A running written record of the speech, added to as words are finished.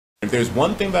If there's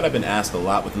one thing that I've been asked a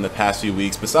lot within the past few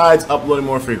weeks, besides uploading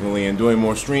more frequently and doing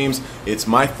more streams, it's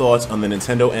my thoughts on the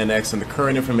Nintendo NX and the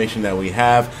current information that we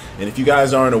have. And if you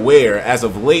guys aren't aware, as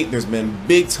of late, there's been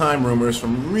big time rumors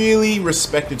from really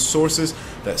respected sources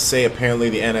that say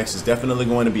apparently the NX is definitely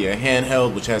going to be a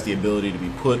handheld, which has the ability to be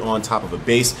put on top of a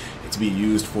base to be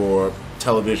used for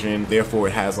television. Therefore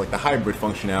it has like the hybrid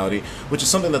functionality, which is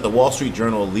something that the Wall Street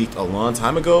Journal leaked a long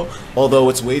time ago, although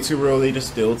it's way too early to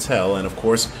still tell. And of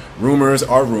course, rumors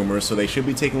are rumors, so they should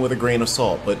be taken with a grain of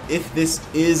salt. But if this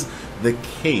is the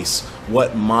case,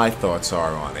 what my thoughts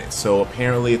are on it. So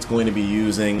apparently it's going to be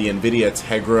using the NVIDIA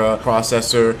Tegra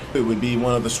processor. It would be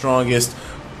one of the strongest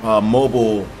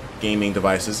mobile gaming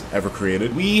devices ever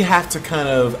created. We have to kind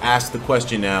of ask the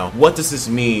question now, what does this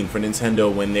mean for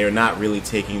Nintendo when they're not really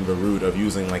taking the route of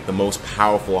using like the most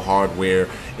powerful hardware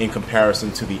in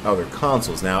comparison to the other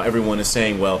consoles? Now everyone is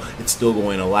saying, well, it's still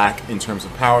going to lack in terms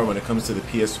of power when it comes to the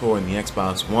PS4 and the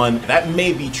Xbox One. That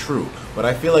may be true, but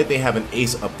I feel like they have an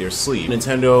ace up their sleeve.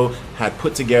 Nintendo had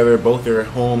put together both their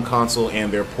home console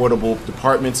and their portable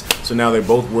departments, so now they're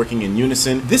both working in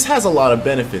unison. This has a lot of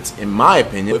benefits, in my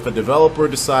opinion. If a developer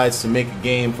decides to make a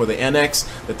game for the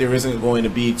NX, that there isn't going to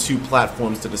be two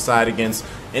platforms to decide against.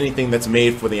 Anything that's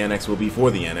made for the NX will be for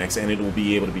the NX, and it will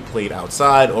be able to be played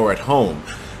outside or at home.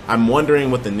 I'm wondering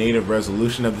what the native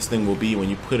resolution of this thing will be when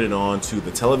you put it onto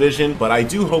the television, but I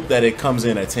do hope that it comes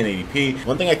in at 1080p.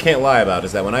 One thing I can't lie about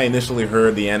is that when I initially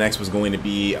heard the NX was going to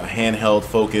be a handheld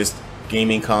focused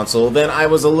gaming console, then I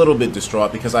was a little bit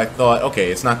distraught because I thought,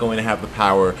 okay, it's not going to have the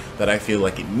power that I feel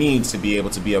like it needs to be able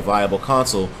to be a viable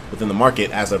console within the market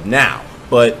as of now.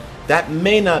 But that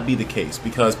may not be the case,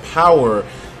 because power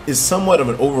is somewhat of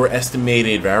an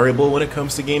overestimated variable when it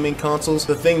comes to gaming consoles.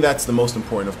 The thing that's the most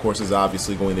important, of course, is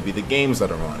obviously going to be the games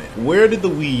that are on it. Where did the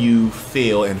Wii U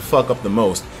fail and fuck up the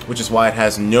most, which is why it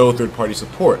has no third-party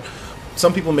support?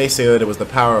 Some people may say that it was the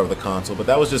power of the console, but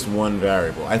that was just one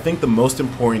variable. I think the most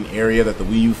important area that the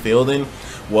Wii U failed in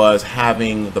was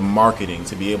having the marketing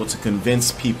to be able to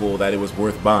convince people that it was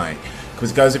worth buying.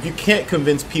 Because if you can't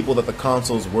convince people that the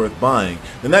console is worth buying,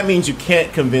 then that means you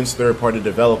can't convince third-party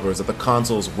developers that the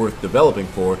console is worth developing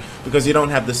for, because you don't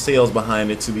have the sales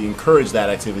behind it to encourage that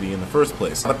activity in the first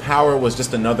place. The power was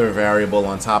just another variable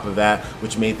on top of that,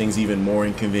 which made things even more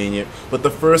inconvenient. But the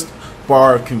first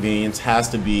bar of convenience has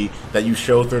to be that you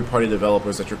show third-party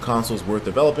developers that your console is worth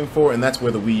developing for, and that's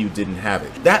where the Wii U didn't have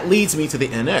it. That leads me to the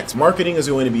NX. Marketing is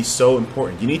going to be so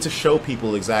important. You need to show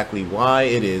people exactly why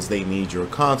it is they need your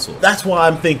console. That's why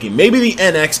I'm thinking maybe the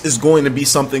NX is going to be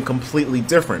something completely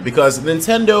different, because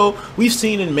Nintendo, we've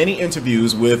seen in many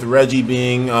interviews with Reggie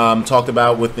being talked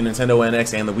about with the Nintendo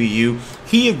NX and the Wii U,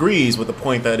 he agrees with the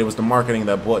point that it was the marketing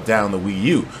that brought down the Wii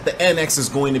U. The NX is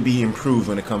going to be improved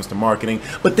when it comes to marketing,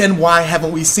 but then why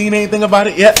haven't we seen anything about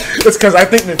it yet? It's because I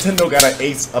think Nintendo got an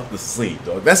ace up the sleeve,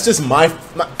 dog. That's just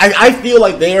I feel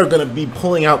like they are going to be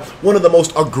pulling out one of the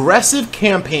most aggressive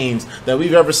campaigns that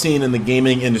we've ever seen in the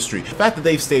gaming industry. The fact that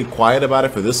they've stayed quiet about it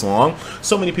for this long,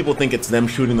 so many people think it's them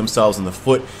shooting themselves in the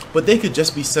foot, but they could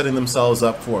just be setting themselves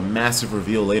up for a massive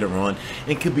reveal later on,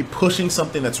 and could be pushing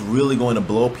something that's really going to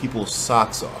blow people's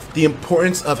socks off. The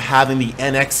importance of having the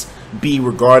NX be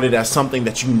regarded as something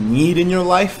that you need in your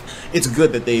life, it's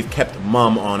good that they've kept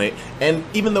mum on it. And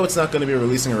even though it's not going to be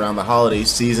releasing around the holiday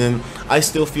season, I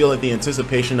still feel like the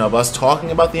anticipation of us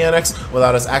talking about the NX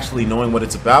without us actually knowing what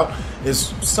it's about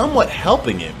is somewhat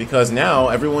helping it, because now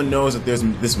everyone knows that there's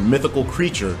this mythical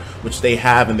creature which they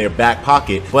have in their back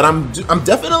pocket. But I'm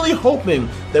definitely hoping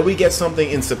that we get something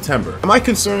in September. Am I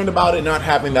concerned about it not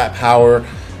having that power?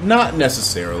 Not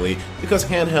necessarily, because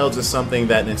handhelds is something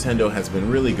that Nintendo has been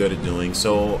really good at doing,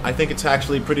 so I think it's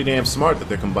actually pretty damn smart that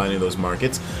they're combining those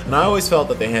markets, and I always felt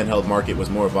that the handheld market was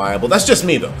more viable. That's just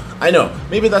me though. I know,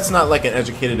 maybe that's not like an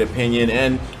educated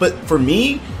opinion, but for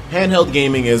me, handheld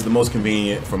gaming is the most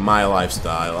convenient for my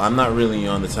lifestyle. I'm not really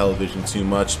on the television too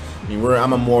much. I mean,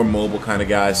 I'm a more mobile kind of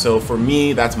guy, so for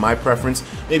me, that's my preference.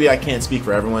 Maybe I can't speak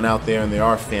for everyone out there, and there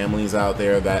are families out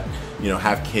there that, you know,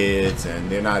 have kids, and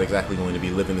they're not exactly going to be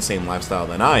living the same lifestyle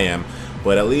that I am,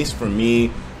 but at least for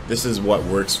me, this is what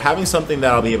works. Having something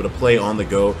that I'll be able to play on the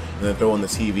go and then throw on the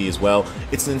TV as well.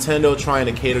 It's Nintendo trying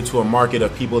to cater to a market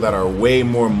of people that are way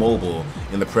more mobile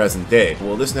in the present day.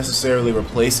 Will this necessarily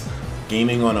replace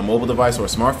gaming on a mobile device or a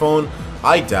smartphone?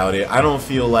 I doubt it. I don't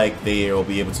feel like they'll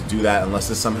be able to do that unless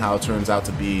this somehow turns out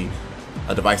to be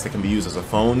a device that can be used as a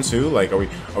phone too. Like, are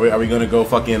we gonna go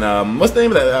fucking what's the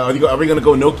name of that? Are we gonna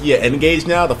go Nokia N-Gage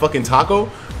now? The fucking taco?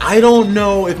 I don't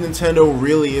know if Nintendo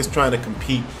really is trying to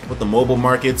compete with the mobile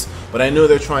markets, but I know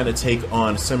they're trying to take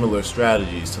on similar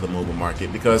strategies to the mobile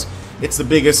market because it's the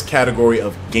biggest category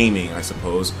of gaming, I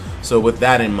suppose. So with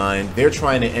that in mind, they're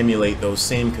trying to emulate those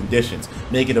same conditions,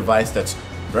 make a device that's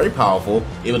very powerful,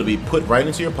 able to be put right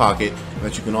into your pocket, and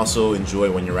that you can also enjoy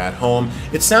when you're at home.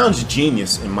 It sounds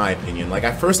genius in my opinion. Like,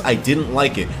 at first I didn't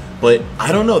like it, but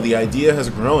I don't know, the idea has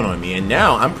grown on me, and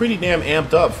now I'm pretty damn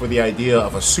amped up for the idea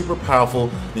of a super powerful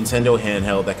Nintendo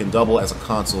handheld that can double as a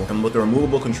console. And with the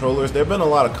removable controllers, there have been a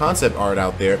lot of concept art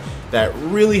out there that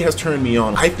really has turned me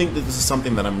on. I think that this is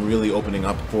something that I'm really opening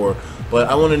up for, but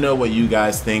I want to know what you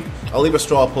guys think. I'll leave a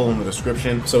straw poll in the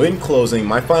description. So in closing,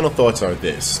 my final thoughts are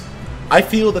this. I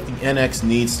feel that the NX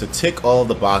needs to tick all of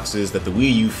the boxes that the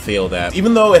Wii U failed at.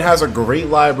 Even though it has a great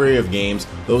library of games,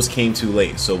 those came too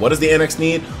late. So what does the NX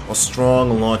need? A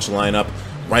strong launch lineup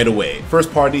right away.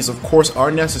 First parties, of course, are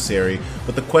necessary,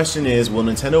 but the question is, will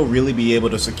Nintendo really be able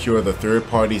to secure the third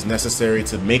parties necessary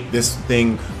to make this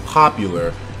thing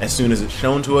popular as soon as it's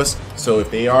shown to us? So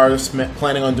if they are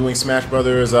planning on doing Smash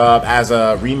Brothers as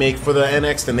a remake for the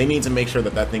NX, then they need to make sure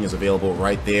that that thing is available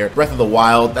right there. Breath of the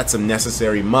Wild, that's a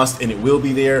necessary must, and it will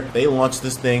be there. If they launch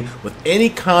this thing with any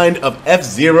kind of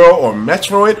F-Zero or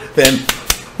Metroid, then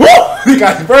woo! You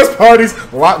got first parties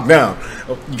locked down.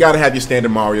 You gotta have your standard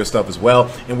Mario stuff as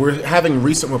well. And we're having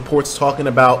recent reports talking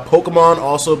about Pokemon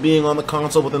also being on the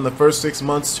console within the first 6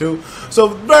 months too. So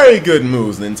very good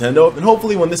moves, Nintendo. And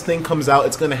hopefully when this thing comes out,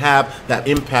 it's gonna have that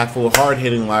impactful,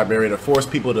 hard-hitting library to force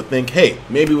people to think, hey,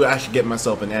 maybe I should get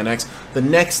myself an NX. The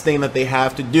next thing that they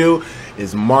have to do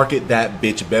is market that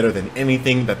bitch better than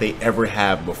anything that they ever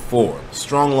have before.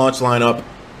 Strong launch lineup,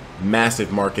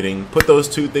 massive marketing. Put those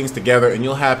two things together and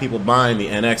you'll have people buying the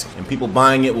NX, and people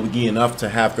buying it will be enough to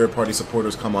have third-party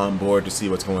supporters come on board to see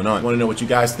what's going on. I want to know what you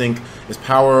guys think. Is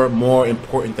power more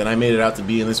important than I made it out to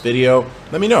be in this video?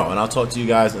 Let me know, and I'll talk to you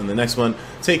guys in the next one.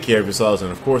 Take care of yourselves,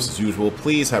 and of course, as usual,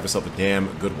 please have yourself a damn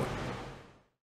good one.